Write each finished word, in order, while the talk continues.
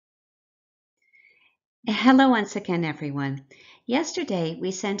Hello once again, everyone. Yesterday, we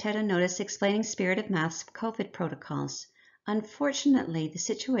sent out a notice explaining Spirit of Math's COVID protocols. Unfortunately, the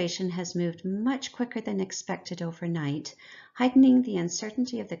situation has moved much quicker than expected overnight, heightening the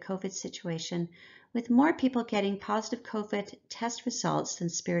uncertainty of the COVID situation, with more people getting positive COVID test results than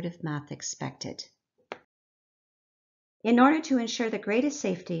Spirit of Math expected. In order to ensure the greatest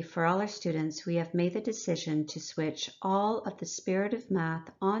safety for all our students, we have made the decision to switch all of the Spirit of Math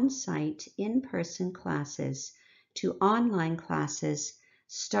on-site in-person classes to online classes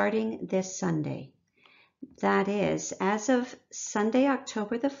starting this Sunday. That is, as of Sunday,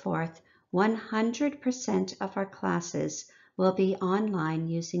 October the 4th, 100% of our classes will be online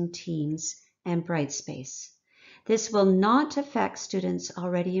using Teams and Brightspace. This will not affect students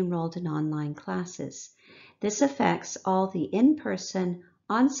already enrolled in online classes. This affects all the in-person,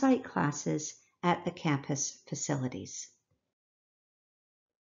 on-site classes at the campus facilities.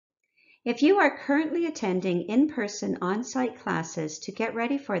 If you are currently attending in-person, on-site classes, to get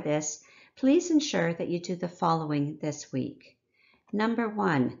ready for this, please ensure that you do the following this week. Number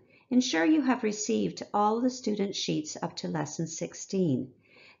 1, ensure you have received all the student sheets up to Lesson 16.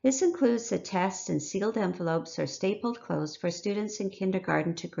 This includes the tests in sealed envelopes or stapled closed for students in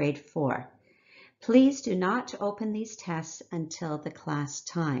kindergarten to grade 4. Please do not open these tests until the class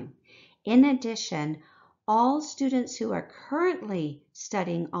time. In addition, all students who are currently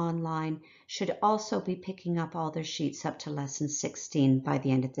studying online should also be picking up all their sheets up to Lesson 16 by the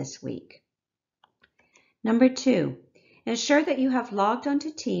end of this week. Number 2, ensure that you have logged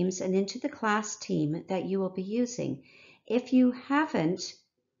onto Teams and into the class team that you will be using. If you haven't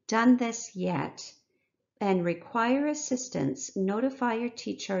done this yet and require assistance, notify your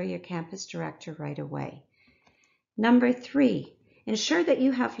teacher or your campus director right away. Number 3, ensure that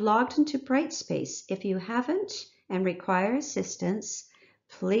you have logged into Brightspace. If you haven't and require assistance,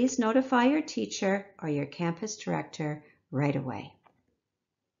 please notify your teacher or your campus director right away.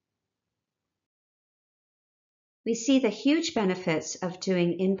 We see the huge benefits of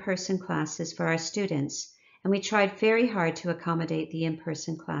doing in-person classes for our students, and we tried very hard to accommodate the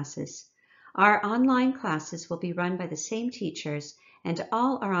in-person classes. Our online classes will be run by the same teachers, and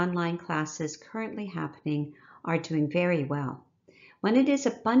all our online classes currently happening are doing very well. When it is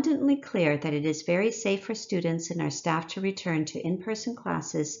abundantly clear that it is very safe for students and our staff to return to in-person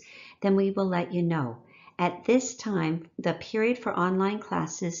classes, then we will let you know. At this time, the period for online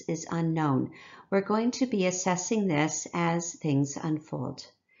classes is unknown. We're going to be assessing this as things unfold.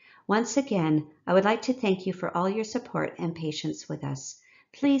 Once again, I would like to thank you for all your support and patience with us.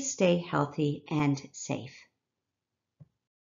 Please stay healthy and safe.